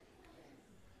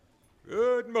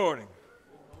Good morning.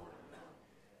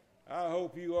 I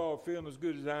hope you all are feeling as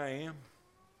good as I am,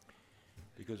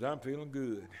 because I'm feeling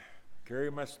good.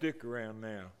 Carry my stick around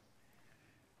now.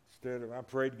 I'm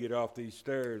afraid to get off these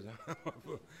stairs.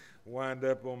 Wind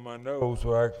up on my nose,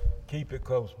 so I keep it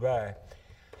close by.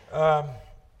 Um,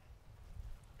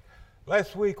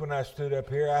 Last week when I stood up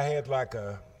here, I had like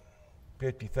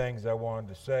 50 things I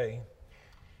wanted to say.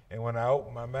 And when I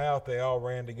opened my mouth, they all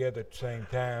ran together at the same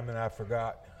time, and I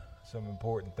forgot some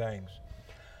important things.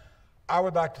 I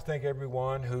would like to thank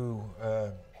everyone who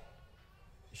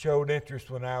showed interest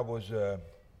when I was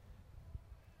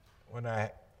when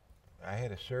I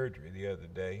had a surgery the other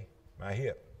day, my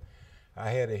hip. I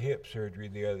had a hip surgery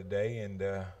the other day, and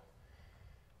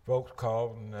folks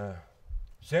called and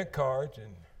sent cards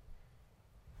and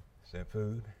sent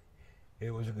food.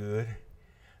 It was good,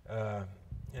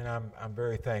 and I'm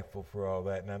very thankful for all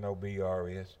that, and I know BR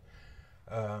is.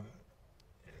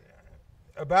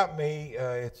 About me,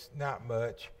 it's not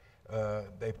much.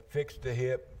 They fixed the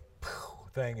hip.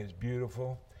 Thing is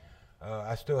beautiful.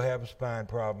 I still have a spine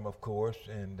problem, of course,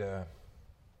 and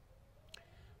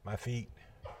my feet.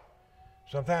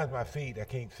 Sometimes my feet, I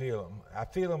can't feel them. I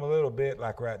feel them a little bit,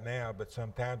 like right now, but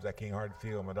sometimes I can't hardly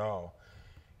feel them at all.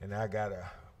 And I got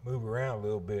to move around a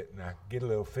little bit, and I get a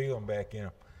little feeling back in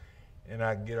them. And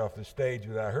I can get off the stage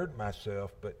without hurting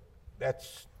myself, but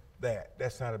that's that.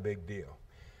 That's not a big deal.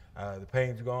 The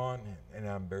pain's gone, and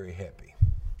I'm very happy.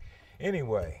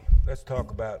 Anyway, let's talk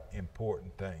about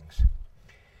important things.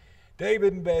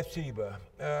 David and Bathsheba.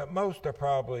 Most are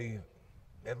probably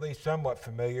at least somewhat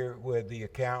familiar with the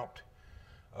account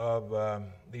of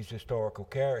these historical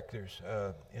characters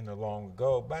in the long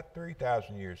ago, about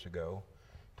 3,000 years ago,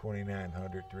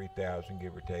 2,900, 3,000,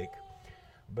 give or take.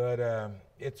 But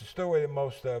it's a story that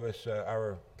most of us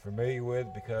are familiar with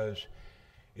because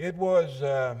it was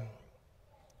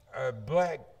a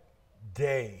black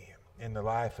day in the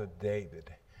life of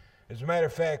David. As a matter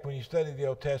of fact, when you study the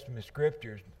Old Testament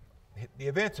scriptures, the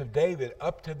events of David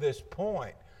up to this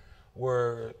point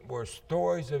were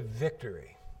stories of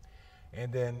victory.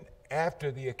 And then after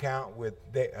the account with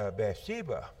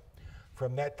Bathsheba,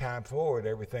 from that time forward,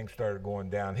 everything started going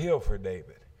downhill for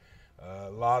David. A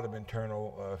lot of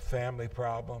internal family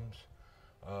problems,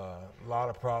 a lot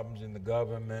of problems in the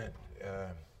government.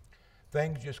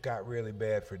 Things just got really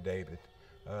bad for David.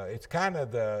 It's kind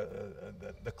of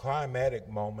the climatic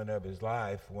moment of his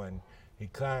life when he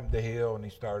climbed the hill and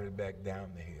he started back down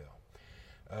the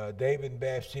hill. David and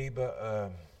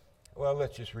Bathsheba, well,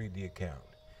 let's just read the account.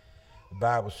 The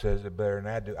Bible says it better than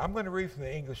I do. I'm going to read from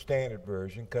the English Standard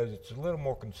Version because it's a little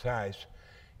more concise,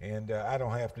 and I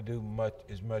don't have to do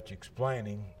as much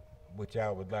explaining, which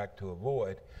I would like to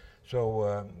avoid.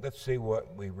 So let's see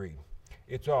what we read.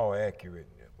 It's all accurate,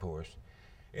 of course.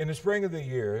 In the spring of the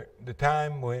year, the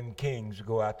time when kings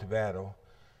go out to battle,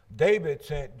 David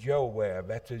sent Joab,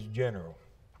 that's his general.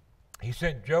 He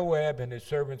sent Joab and his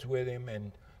servants with him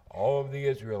and all of the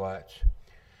Israelites.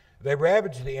 They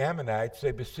ravaged the Ammonites.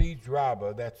 They besieged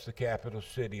Rabbah, that's the capital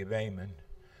city of Ammon.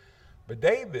 But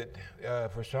David,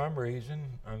 for some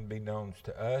reason, unbeknownst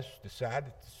to us,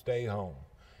 decided to stay home.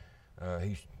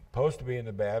 He's supposed to be in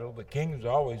the battle. The kings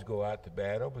always go out to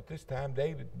battle, but this time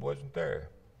David wasn't there.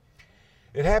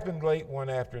 It happened late one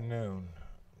afternoon.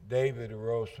 David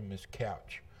arose from his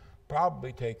couch,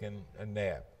 probably taking a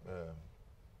nap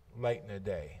late in the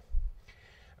day.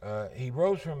 He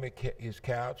rose from his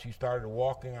couch. He started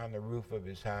walking on the roof of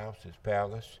his house, his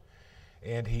palace,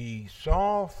 and he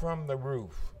saw from the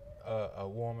roof a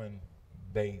woman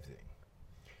bathing.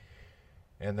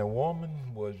 And the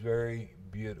woman was very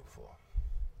beautiful.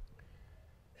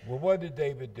 Well, what did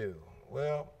David do?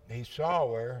 Well, he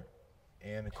saw her,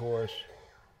 and of course,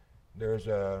 there's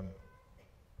a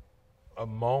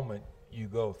moment you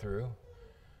go through,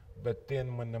 but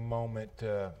then when the moment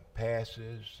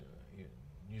passes,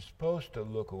 you're supposed to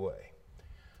look away.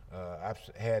 I've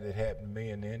had it happen to me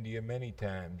in India many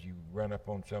times. You run up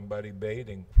on somebody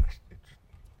bathing,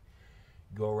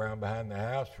 go around behind the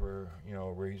house for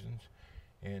reasons,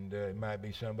 and it might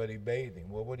be somebody bathing.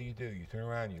 Well, what do? You turn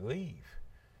around, you leave.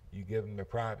 You give them their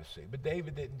privacy. But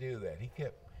David didn't do that. He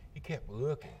kept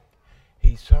looking.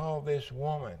 He saw this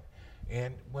woman,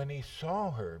 and when he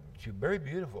saw her, she was very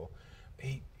beautiful.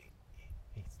 He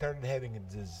started having a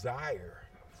desire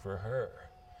for her.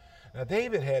 Now,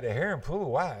 David had a harem full of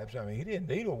wives. I mean, he didn't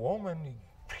need a woman.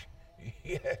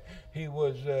 He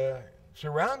was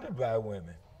surrounded by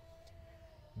women,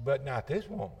 but not this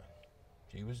woman.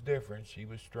 She was different. She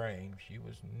was strange. She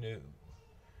was new.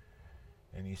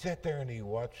 And he sat there and he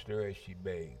watched her as she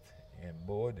bathed. And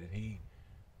boy, did he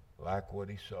like what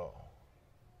he saw.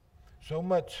 So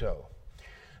much so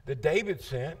that David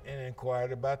sent and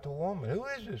inquired about the woman. Who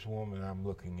is this woman I'm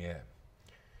looking at?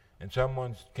 And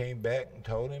someone came back and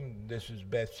told him, this is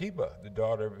Bathsheba, the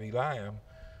daughter of Eliam,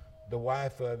 the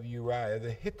wife of Uriah the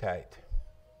Hittite.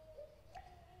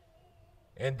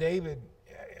 And David,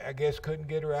 I guess, couldn't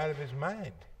get her out of his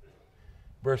mind.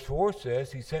 Verse 4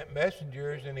 says, he sent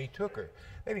messengers and he took her.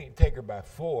 They didn't take her by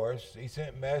force. He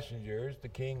sent messengers. The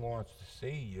king wants to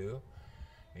see you.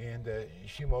 And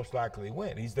she most likely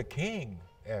went. He's the king,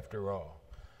 after all.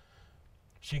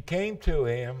 She came to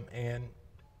him and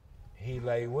he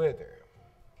lay with her.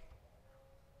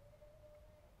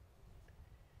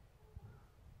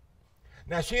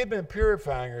 Now, she had been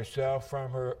purifying herself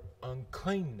from her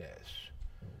uncleanness.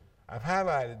 I've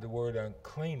highlighted the word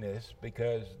uncleanness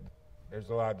because there's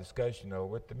a lot of discussion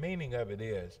over it. The meaning of it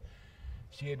is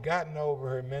she had gotten over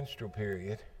her menstrual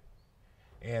period,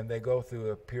 and they go through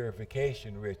a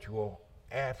purification ritual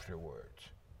afterwards.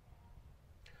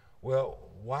 Well,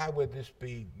 why would this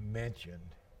be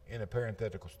mentioned in a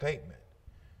parenthetical statement?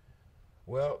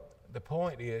 Well, the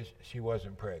point is she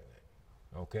wasn't pregnant,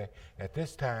 okay? At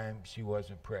this time, she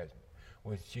wasn't pregnant.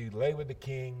 When she lay with the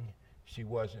king, she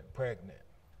wasn't pregnant.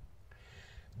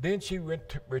 Then she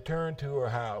returned to her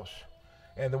house,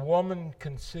 and the woman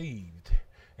conceived,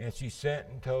 and she sent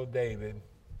and told David,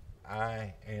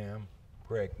 I am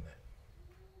pregnant.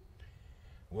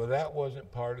 Well, that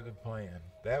wasn't part of the plan.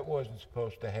 That wasn't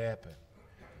supposed to happen.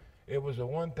 It was a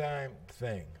one-time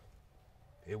thing.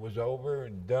 It was over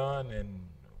and done, and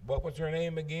what was her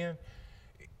name again?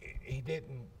 He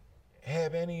didn't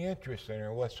have any interest in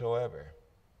her whatsoever.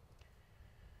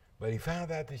 But he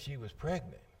found out that she was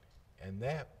pregnant, and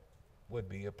that would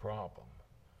be a problem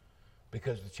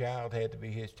because the child had to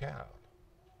be his child.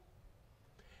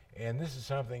 And this is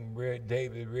something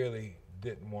David really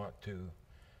didn't want to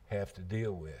have to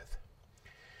deal with.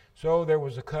 So there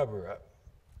was a cover-up.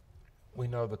 We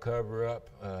know the cover-up.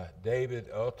 David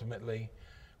ultimately,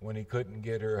 when he couldn't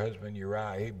get her husband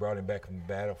Uriah, he brought him back from the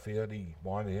battlefield. He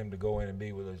wanted him to go in and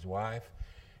be with his wife,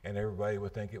 and everybody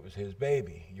would think it was his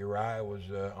baby. Uriah was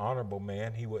an honorable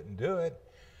man. He wouldn't do it.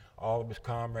 All of his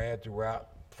comrades were out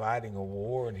fighting a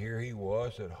war, and here he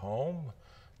was at home,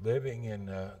 living in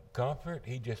comfort.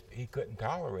 He couldn't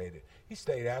tolerate it. He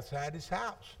stayed outside his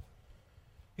house.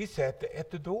 He sat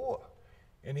at the door,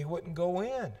 and he wouldn't go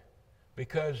in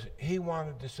because he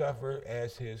wanted to suffer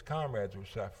as his comrades were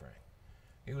suffering.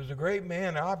 He was a great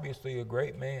man, obviously a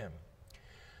great man.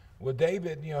 Well,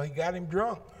 David, he got him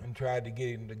drunk and tried to get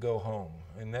him to go home,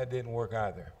 and that didn't work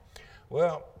either.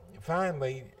 Well,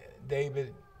 finally,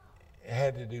 David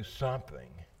had to do something.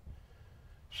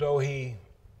 So he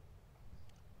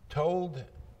told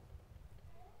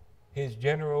his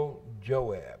general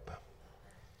Joab,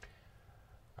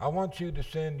 I want you to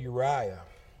send Uriah,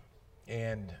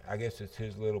 and I guess it's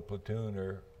his little platoon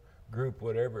or group,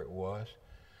 whatever it was,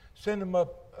 send him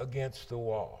up against the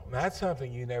wall. Now, that's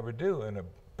something you never do in a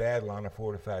battle on a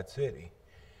fortified city.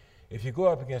 If you go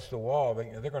up against the wall,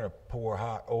 they're going to pour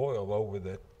hot oil over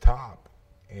the top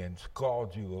and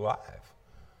scald you alive.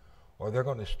 Or they're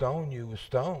going to stone you with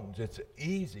stones. It's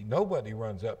easy. Nobody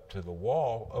runs up to the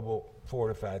wall of a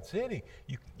fortified city.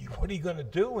 What are you going to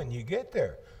do when you get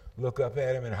there? Look up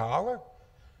at him and holler?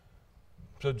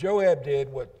 So Joab did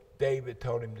what David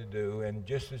told him to do, and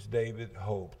just as David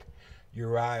hoped,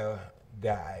 Uriah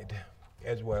died,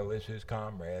 as well as his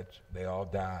comrades. They all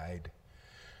died.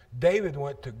 David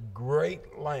went to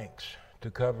great lengths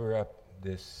to cover up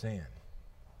this sin.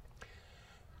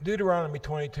 Deuteronomy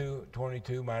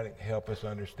 22 might help us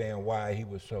understand why he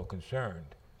was so concerned.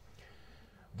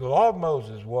 The law of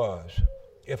Moses was,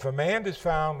 if a man is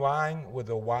found lying with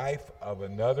the wife of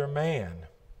another man,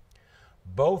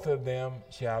 both of them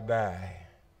shall die.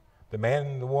 The man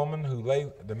and the woman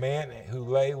the man who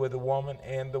lay with the woman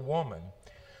and the woman.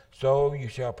 So you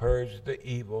shall purge the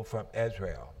evil from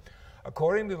Israel.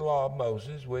 According to the law of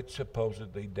Moses, which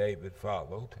supposedly David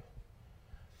followed,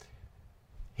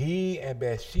 he and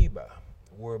Bathsheba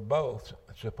were both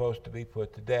supposed to be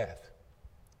put to death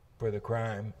for the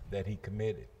crime that he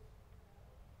committed.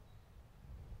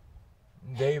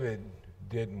 David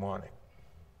didn't want it.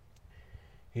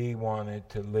 He wanted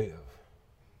to live.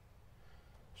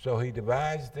 So he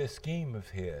devised this scheme of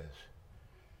his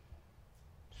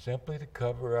simply to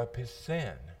cover up his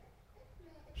sin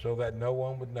so that no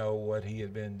one would know what he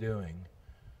had been doing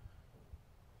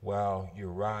while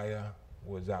Uriah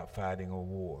was out fighting a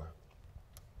war.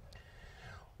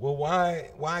 Well,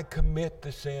 why commit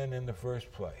the sin in the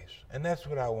first place? And that's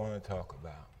what I want to talk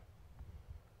about.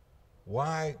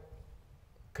 Why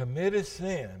commit a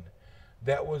sin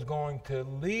that was going to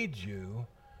lead you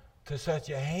to such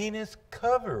a heinous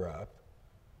cover-up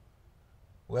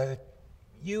where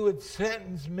you would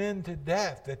sentence men to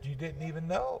death that you didn't even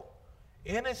know.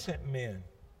 Innocent men.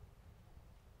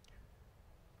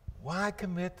 Why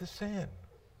commit the sin?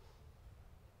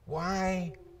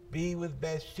 Why be with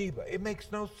Bathsheba? It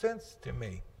makes no sense to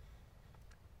me.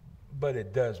 But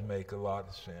it does make a lot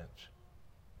of sense.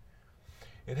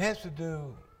 It has to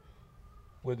do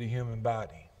with the human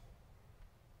body.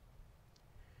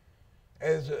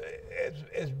 As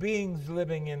beings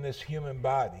living in this human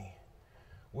body,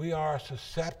 we are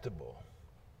susceptible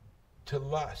to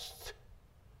lust.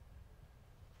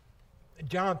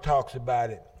 John talks about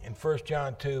it in 1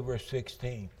 John 2, verse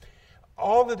 16.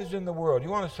 All that is in the world, you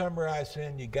want to summarize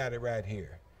sin, you got it right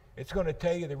here. It's going to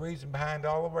tell you the reason behind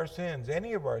all of our sins,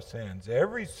 any of our sins,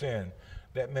 every sin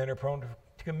that men are prone to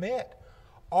commit.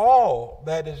 All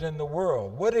that is in the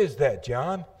world. What is that,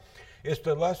 John? It's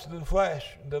the lust of the flesh,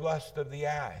 the lust of the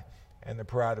eye, and the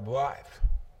pride of life.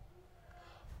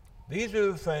 These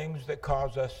are the things that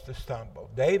cause us to stumble.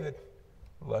 David,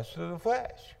 lust of the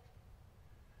flesh.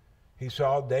 He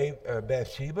saw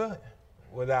Bathsheba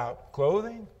without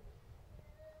clothing.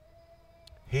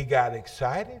 He got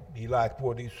excited. He liked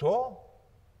what he saw.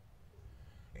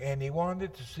 And he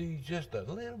wanted to see just a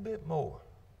little bit more.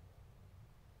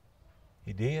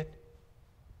 He did.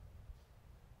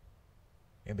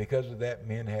 And because of that,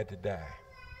 men had to die.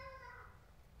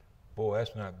 Boy,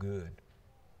 that's not good.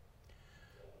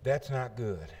 That's not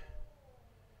good.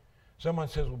 Someone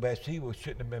says, well, Bathsheba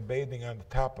shouldn't have been bathing on the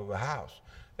top of a house.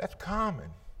 That's common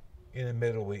in the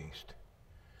Middle East.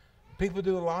 People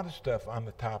do a lot of stuff on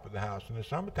the top of the house. In the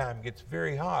summertime, it gets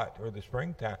very hot, or the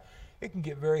springtime. It can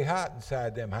get very hot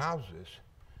inside them houses.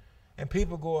 And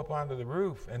people go up onto the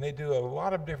roof, and they do a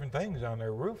lot of different things on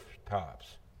their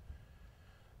rooftops.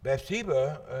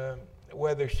 Bathsheba,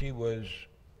 whether she was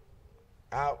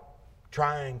out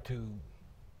trying to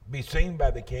be seen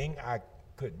by the king, I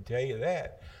couldn't tell you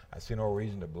that. I see no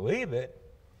reason to believe it.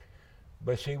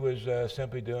 But she was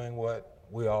simply doing what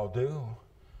we all do,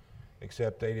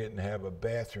 except they didn't have a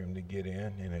bathroom to get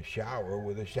in and a shower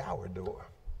with a shower door.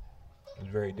 It was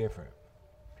very different.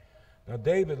 Now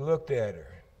David looked at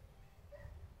her.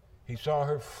 He saw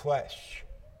her flesh.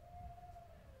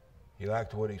 He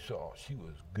liked what he saw. She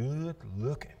was good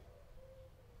looking.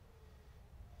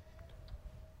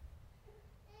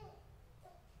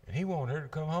 And he wanted her to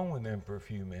come home with him for a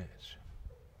few minutes.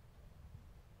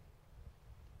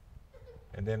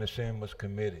 And then a sin was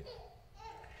committed.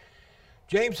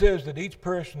 James says that each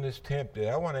person is tempted.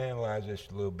 I want to analyze this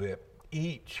a little bit.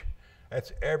 Each.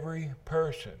 That's every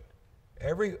person.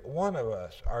 Every one of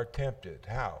us are tempted.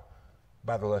 How?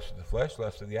 By the lust of the flesh,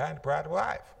 lust of the eye, and the pride of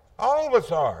life. All of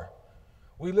us are.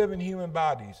 We live in human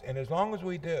bodies, and as long as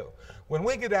we do, when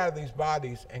we get out of these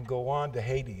bodies and go on to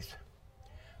Hades,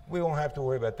 we won't have to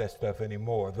worry about that stuff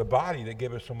anymore. The body that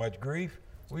gives us so much grief,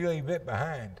 we leave it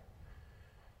behind.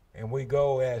 And we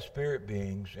go as spirit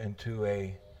beings into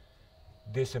a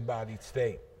disembodied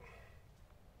state.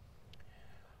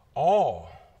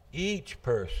 Each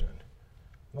person.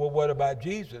 Well, what about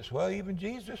Jesus? Well, even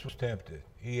Jesus was tempted.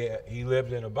 He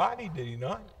lived in a body, did he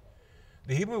not?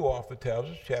 The Hebrew author tells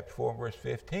us, chapter 4, verse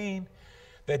 15,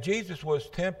 that Jesus was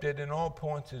tempted in all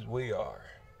points as we are.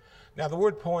 Now, the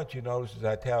word points, you notice, is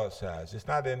italicized. It's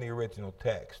not in the original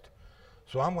text.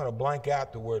 So I'm going to blank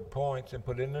out the word points and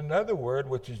put in another word,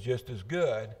 which is just as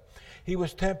good. He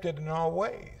was tempted in all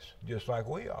ways, just like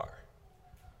we are.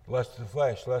 Lust of the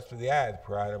flesh, lust of the eye, the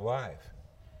pride of life.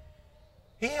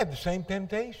 He had the same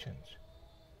temptations.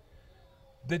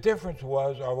 The difference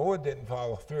was our Lord didn't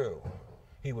follow through.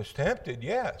 He was tempted,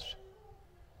 yes,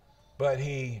 but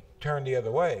he turned the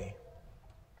other way,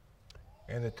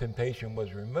 and the temptation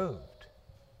was removed.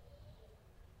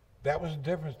 That was the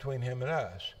difference between him and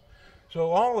us.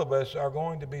 So all of us are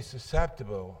going to be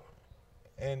susceptible,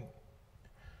 and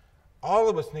all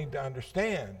of us need to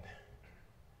understand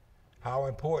how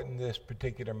important this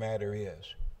particular matter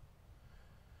is.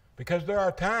 Because there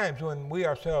are times when we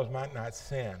ourselves might not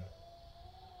sin,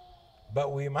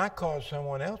 but we might cause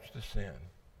someone else to sin.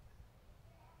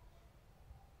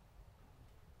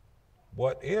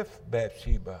 What if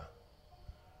Bathsheba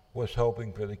was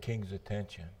hoping for the king's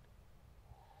attention?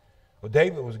 Well,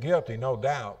 David was guilty, no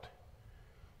doubt.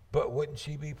 But wouldn't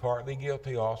she be partly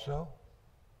guilty also?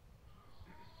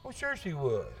 Well, sure she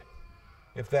would,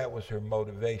 if that was her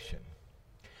motivation.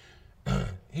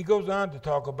 He goes on to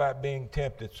talk about being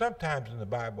tempted. Sometimes in the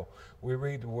Bible, we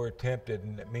read the word tempted,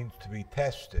 and it means to be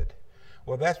tested.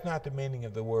 Well, that's not the meaning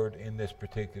of the word in this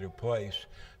particular place.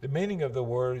 The meaning of the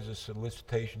word is a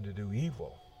solicitation to do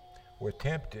evil. We're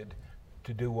tempted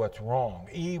to do what's wrong.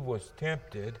 Eve was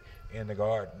tempted in the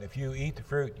garden. If you eat the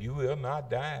fruit, you will not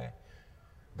die.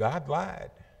 God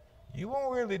lied. You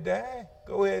won't really die.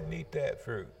 Go ahead and eat that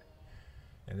fruit.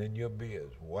 And then you'll be as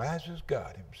wise as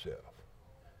God himself.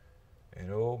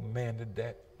 And oh man, did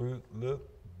that fruit look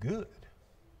good.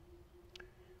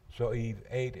 So Eve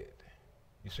ate it.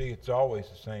 You see, it's always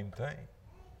the same thing.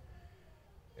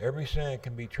 Every sin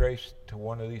can be traced to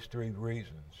one of these three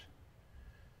reasons.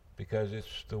 Because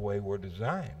it's the way we're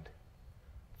designed.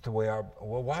 It's the way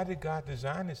why did God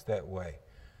design us that way?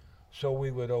 So we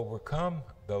would overcome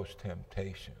those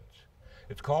temptations.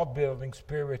 It's called building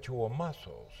spiritual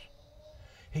muscles.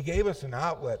 He gave us an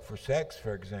outlet for sex,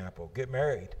 for example. Get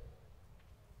married.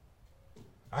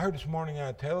 I heard this morning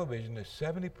on television that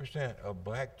 70% of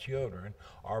black children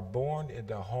are born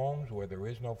into homes where there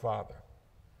is no father.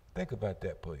 Think about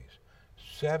that, please.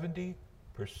 70%.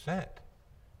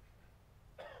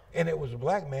 And it was a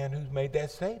black man who's made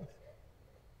that statement.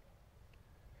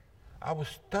 I was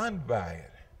stunned by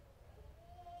it.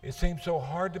 It seems so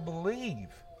hard to believe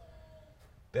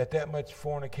that much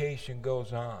fornication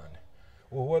goes on.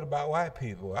 Well, what about white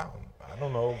people? I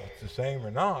don't know if it's the same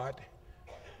or not.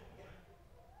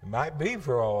 It might be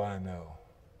for all I know.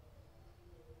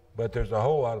 But there's a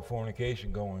whole lot of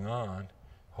fornication going on,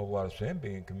 a whole lot of sin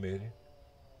being committed.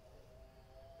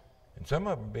 And some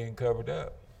of them being covered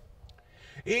up.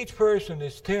 Each person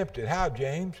is tempted. How,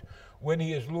 James? When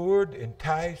he is lured,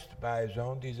 enticed by his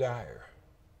own desire.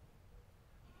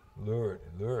 Lured.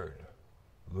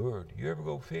 You ever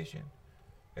go fishing?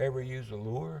 Ever use a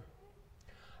lure?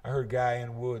 I heard a guy in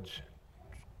the woods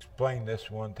explain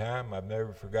this one time. I've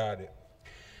never forgot it.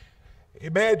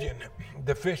 Imagine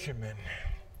the fisherman.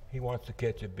 He wants to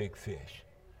catch a big fish.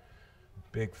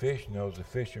 Big fish knows the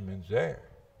fisherman's there.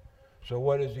 So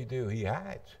what does he do? He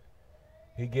hides.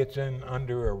 He gets in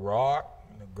under a rock.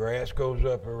 The grass goes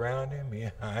up around him. He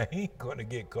ain't going to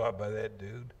get caught by that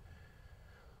dude.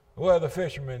 Well, the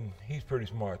fisherman, he's pretty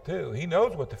smart too. He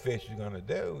knows what the fish is going to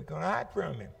do. He's going to hide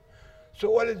from him. So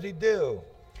what does he do?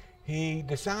 He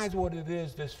decides what it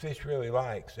is this fish really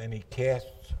likes, and he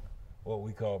casts what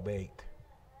we call bait.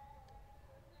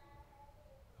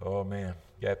 Oh man,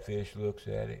 that fish looks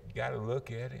at it. You got to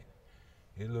look at it.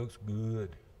 It looks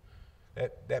good.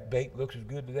 That bait looks as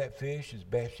good to that fish as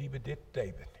Bathsheba did to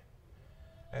David.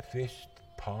 That fish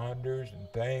ponders and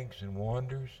thinks and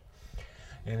wonders,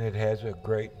 and it has a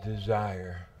great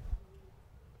desire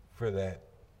for that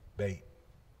bait.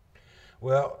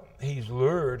 Well, he's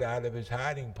lured out of his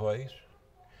hiding place.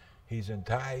 He's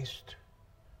enticed.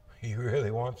 He really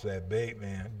wants that bait,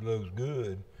 man. It looks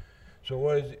good. So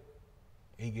what is it?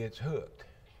 He gets hooked.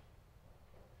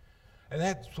 And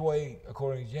that's the way,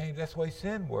 according to James, that's the way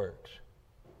sin works.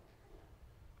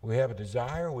 We have a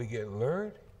desire, we get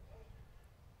lured,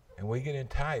 and we get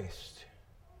enticed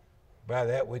by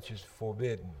that which is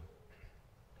forbidden.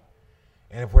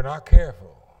 And if we're not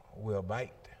careful, we'll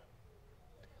bite.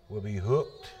 We'll be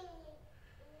hooked,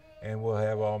 and we'll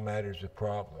have all matters of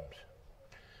problems.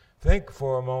 Think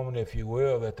for a moment, if you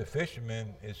will, that the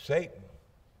fisherman is Satan.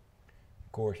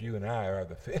 Of course, you and I are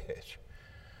the fish.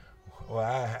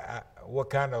 Well, what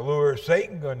kind of lure is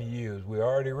Satan going to use? We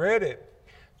already read it.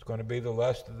 It's going to be the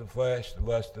lust of the flesh, the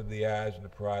lust of the eyes, and the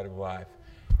pride of life.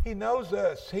 He knows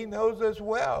us. He knows us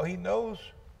well. He knows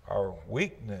our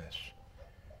weakness.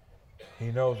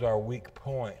 He knows our weak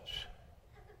points.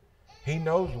 He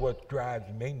knows what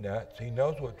drives me nuts. He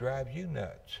knows what drives you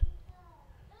nuts.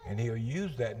 And he'll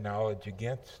use that knowledge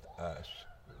against us.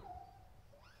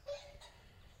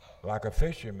 Like a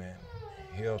fisherman,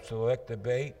 he'll select the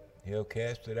bait. He'll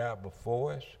cast it out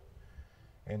before us.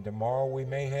 And tomorrow we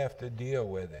may have to deal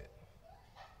with it.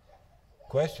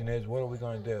 Question is, what are we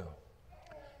going to do?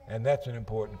 And that's an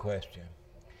important question.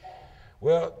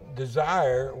 Well,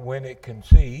 desire, when it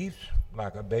conceives,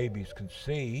 like a baby's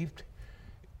conceived,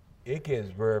 it gives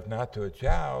birth not to a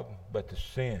child, but to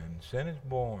sin. Sin is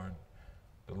born.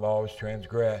 The law is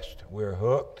transgressed. We're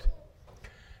hooked.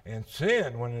 And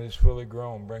sin, when it is fully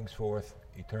grown, brings forth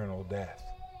eternal death.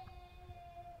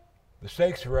 The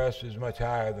stakes for us is much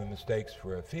higher than the stakes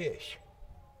for a fish.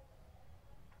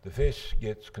 The fish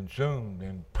gets consumed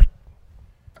and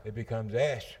it becomes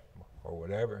ash or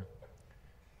whatever.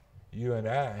 You and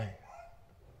I,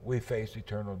 we face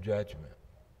eternal judgment.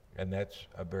 And that's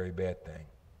a very bad thing.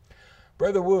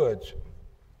 Brother Woods,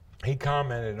 he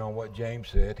commented on what James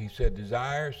said. He said,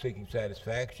 desire, seeking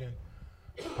satisfaction,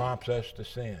 prompts us to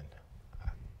sin.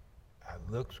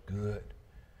 It looks good.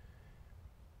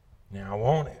 Now I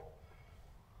want it.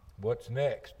 What's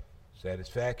next?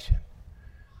 Satisfaction.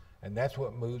 And that's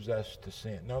what moves us to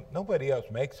sin. No, nobody else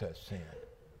makes us sin.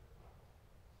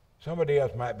 Somebody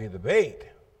else might be the bait,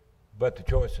 but the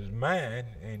choice is mine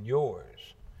and yours.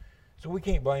 So we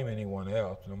can't blame anyone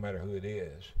else, no matter who it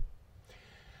is.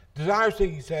 Desire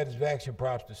seeking satisfaction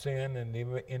prompts to sin, and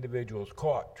the individual is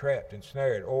caught, trapped,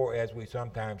 ensnared, or as we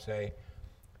sometimes say,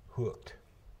 hooked.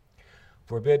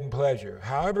 Forbidden pleasure,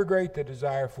 however great the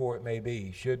desire for it may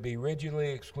be, should be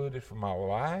rigidly excluded from our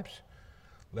lives,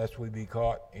 lest we be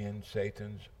caught in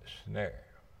Satan's snare.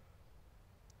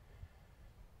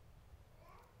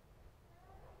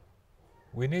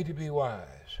 We need to be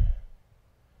wise.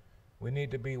 We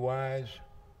need to be wise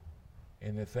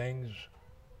in the things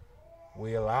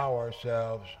we allow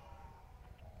ourselves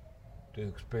to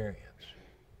experience.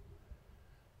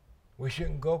 We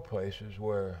shouldn't go places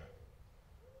where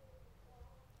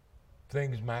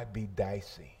things might be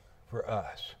dicey for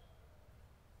us.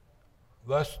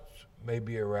 Lusts may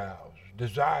be aroused.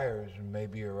 Desires may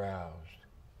be aroused.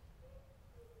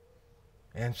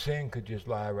 And sin could just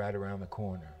lie right around the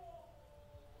corner.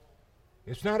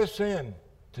 It's not a sin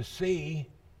to see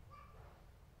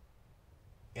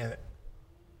and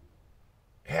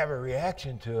have a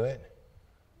reaction to it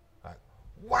like,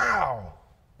 wow,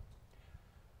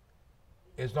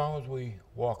 as long as we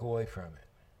walk away from it.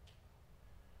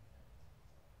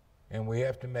 And we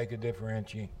have to make a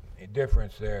difference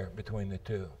there between the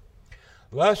two.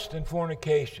 Lust and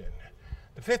fornication.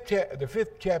 The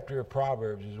fifth chapter of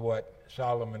Proverbs is what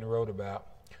Solomon wrote about.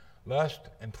 Lust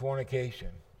and fornication,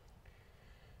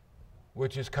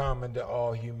 which is common to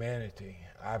all humanity.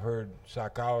 I've heard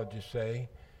psychologists say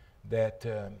that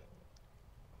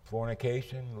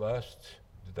fornication, lust,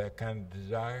 that kind of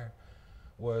desire,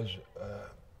 was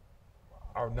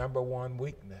our number one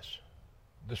weakness,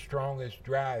 the strongest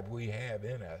drive we have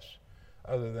in us,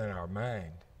 other than our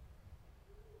mind,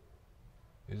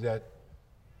 is that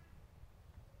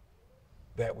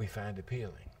we find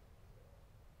appealing.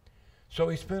 So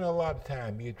he spent a lot of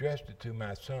time, he addressed it to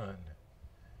my son,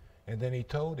 and then he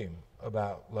told him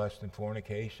about lust and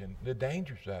fornication, the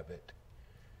dangers of it,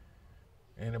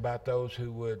 and about those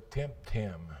who would tempt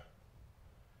him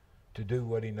to do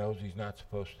what he knows he's not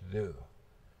supposed to do.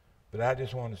 But I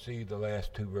just want to see the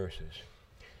last two verses.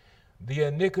 The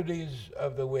iniquities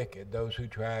of the wicked, those who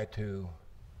try to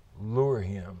lure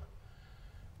him,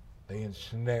 they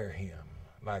ensnare him,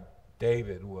 like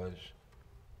David was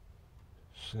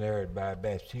snared by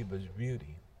Bathsheba's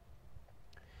beauty.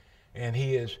 And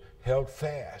he is held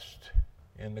fast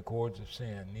in the cords of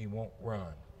sin. He won't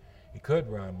run. He could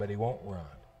run, but he won't run.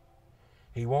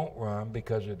 He won't run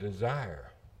because of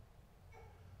desire.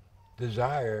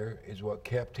 Desire is what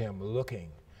kept him looking.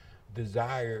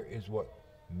 Desire is what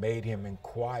made him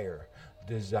inquire.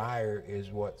 Desire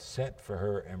is what sent for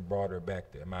her and brought her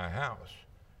back to my house.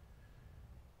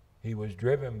 He was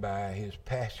driven by his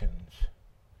passions.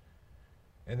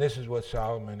 And this is what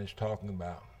Solomon is talking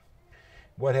about.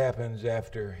 What happens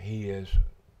after he is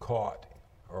caught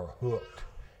or hooked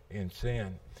in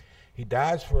sin? He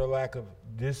dies for a lack of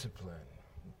discipline.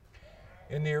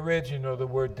 In the original, the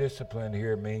word discipline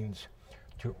here means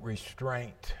to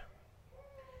restraint.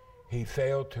 He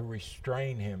failed to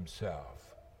restrain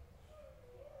himself.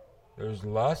 There's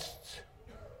lusts,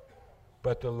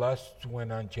 but the lusts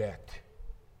went unchecked.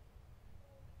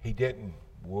 He didn't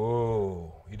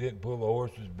pull the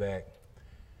horses back.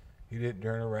 He didn't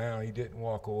turn around. He didn't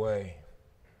walk away.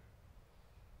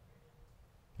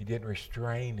 He didn't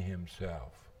restrain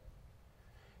himself.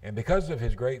 And because of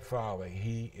his great folly,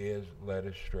 he is led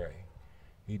astray.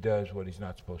 He does what he's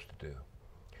not supposed to do.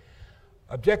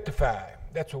 Objectify,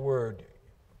 that's a word,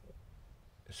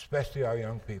 especially our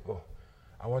young people,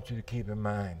 I want you to keep in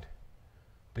mind,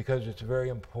 because it's a very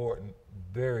important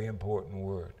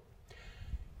word.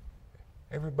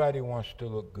 Everybody wants to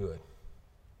look good.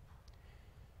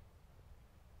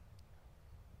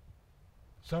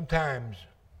 Sometimes,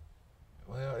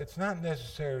 well, it's not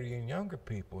necessarily in younger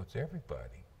people, it's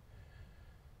everybody.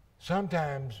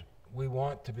 Sometimes we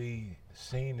want to be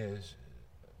seen as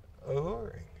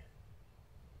alluring.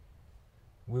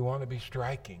 We want to be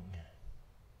striking.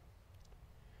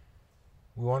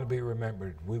 We want to be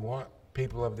remembered. We want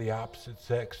people of the opposite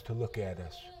sex to look at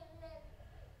us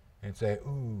and say,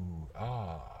 ooh,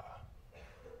 ah,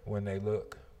 when they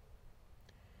look.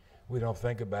 We don't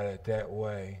think about it that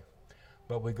way,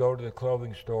 but we go to the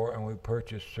clothing store and we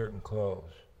purchase certain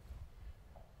clothes.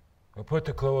 We put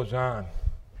the clothes on,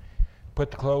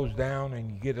 put the clothes down,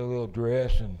 and you get a little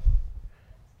dress, and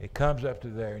it comes up to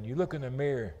there, and you look in the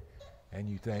mirror, and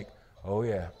you think, oh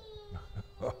yeah,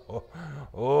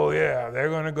 oh yeah, they're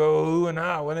going to go ooh and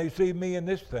ah when they see me in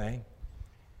this thing.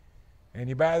 And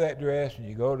you buy that dress and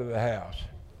you go to the house.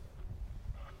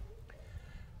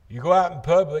 You go out in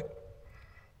public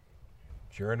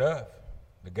Sure enough,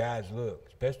 the guys look,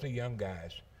 especially young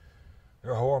guys,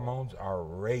 their hormones are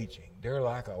raging. They're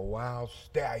like a wild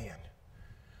stallion.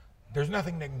 There's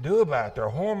nothing they can do about it. Their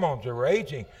hormones are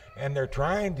raging, and they're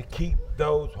trying to keep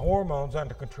those hormones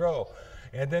under control.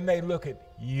 And then they look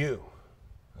at you.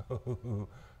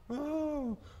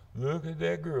 Oh, look at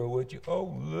that girl, would you?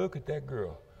 Oh, look at that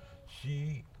girl.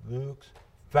 She looks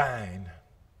fine.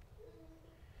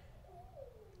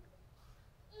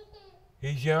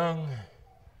 He's young.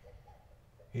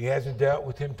 He hasn't dealt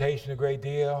with temptation a great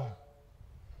deal.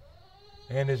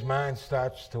 And his mind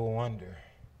starts to wander.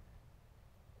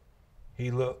 He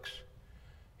looks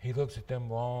at them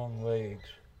long legs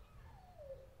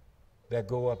that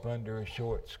go up under a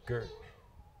short skirt.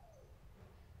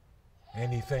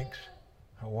 And he thinks,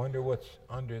 I wonder what's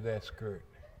under that skirt.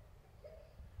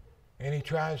 And he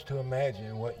tries to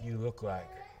imagine what you look like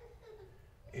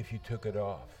if you took it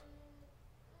off.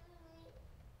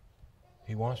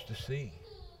 He wants to see.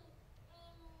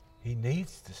 He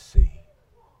needs to see.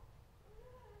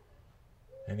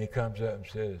 And he comes up and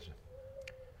says,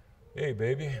 hey,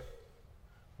 baby,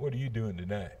 what are you doing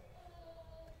tonight?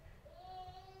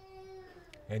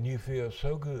 And you feel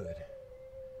so good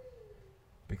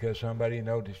because somebody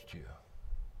noticed you.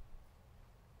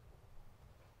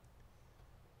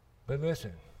 But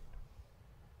listen.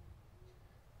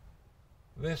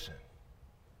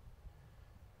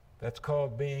 That's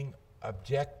called being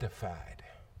objectified.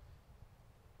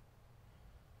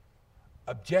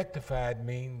 Objectified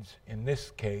means, in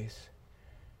this case,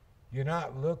 you're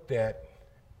not looked at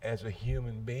as a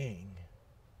human being.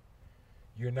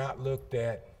 You're not looked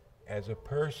at as a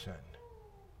person.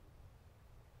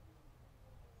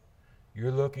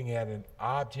 You're looking at an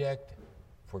object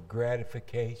for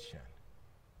gratification.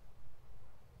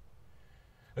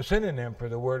 A synonym for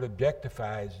the word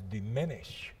objectify is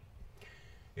diminish.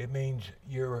 It means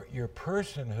your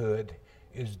personhood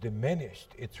is diminished.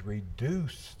 It's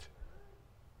reduced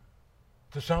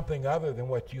to something other than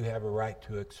what you have a right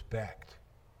to expect.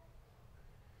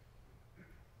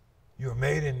 You're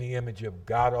made in the image of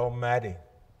God Almighty.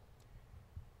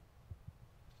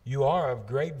 You are of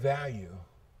great value.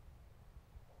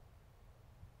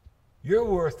 You're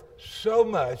worth so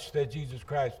much that Jesus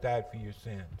Christ died for your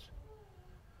sins.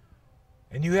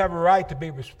 And you have a right to be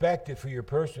respected for your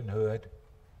personhood.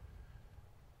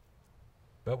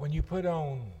 But when you put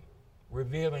on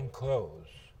revealing clothes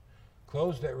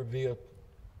that reveal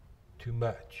too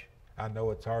much. I know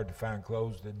it's hard to find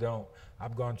clothes that don't.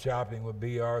 I've gone shopping with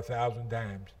BR 1,000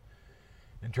 times.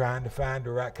 And trying to find the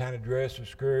right kind of dress or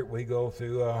skirt, we go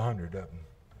through 100 of them.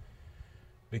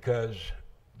 Because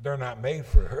they're not made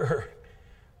for her.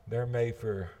 They're made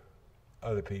for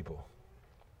other people.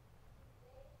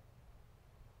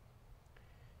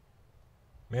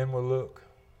 Men will look.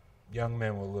 Young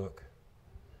men will look.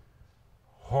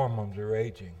 Hormones are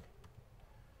raging.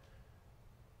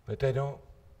 But they don't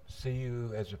see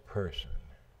you as a person.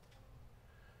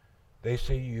 They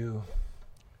see you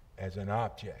as an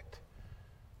object.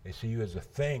 They see you as a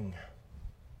thing,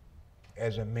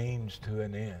 as a means to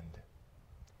an end.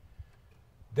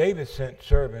 David sent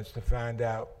servants to find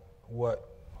out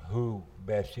who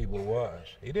Bathsheba was.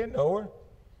 He didn't know her.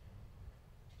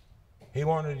 He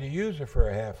wanted to use her for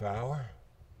a half hour,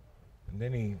 and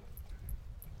then he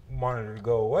wanted her to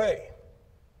go away.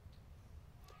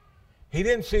 He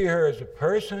didn't see her as a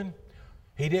person.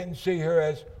 He didn't see her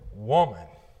as woman.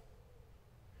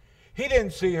 He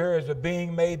didn't see her as a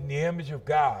being made in the image of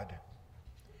God.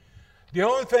 The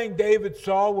only thing David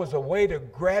saw was a way to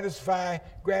gratify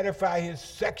his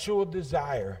sexual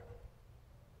desire.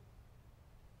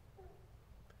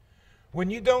 When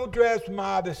you don't dress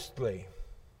modestly,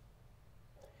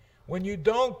 when you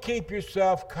don't keep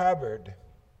yourself covered,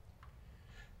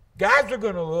 guys are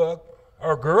going to look,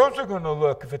 or girls are going to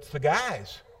look if it's the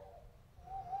guys.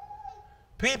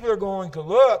 People are going to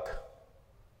look,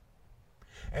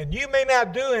 and you may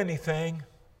not do anything,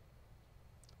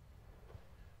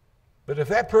 but if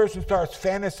that person starts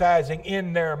fantasizing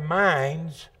in their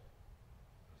minds,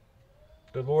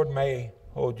 the Lord may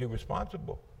hold you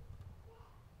responsible.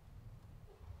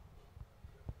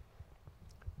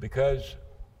 Because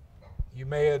you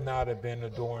may not have been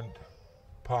adorned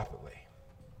properly.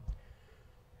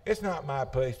 It's not my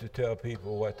place to tell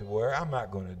people what to wear. I'm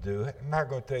not going to do it. I'm not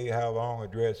going to tell you how long a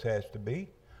dress has to be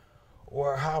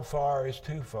or how far is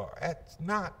too far. That's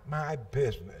not my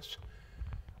business.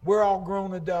 We're all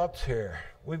grown adults here.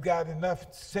 We've got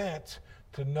enough sense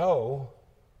to know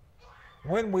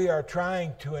when we are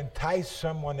trying to entice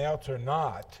someone else or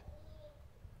not.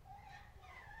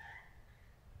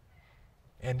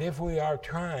 And if we are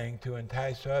trying to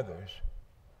entice others,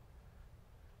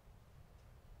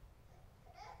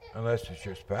 unless it's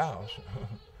your spouse,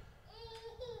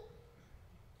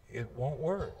 it won't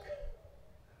work.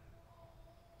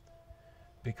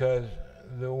 Because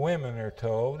the women are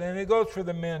told, and it goes for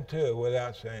the men too,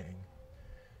 without saying,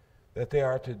 that they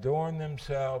are to adorn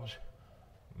themselves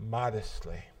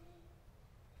modestly.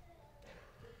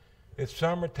 It's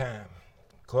summertime.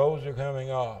 Clothes are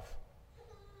coming off.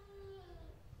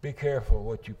 Be careful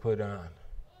what you put on.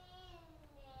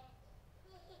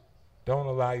 Don't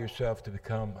allow yourself to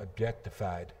become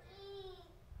objectified,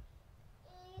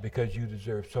 because you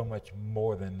deserve so much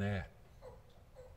more than that.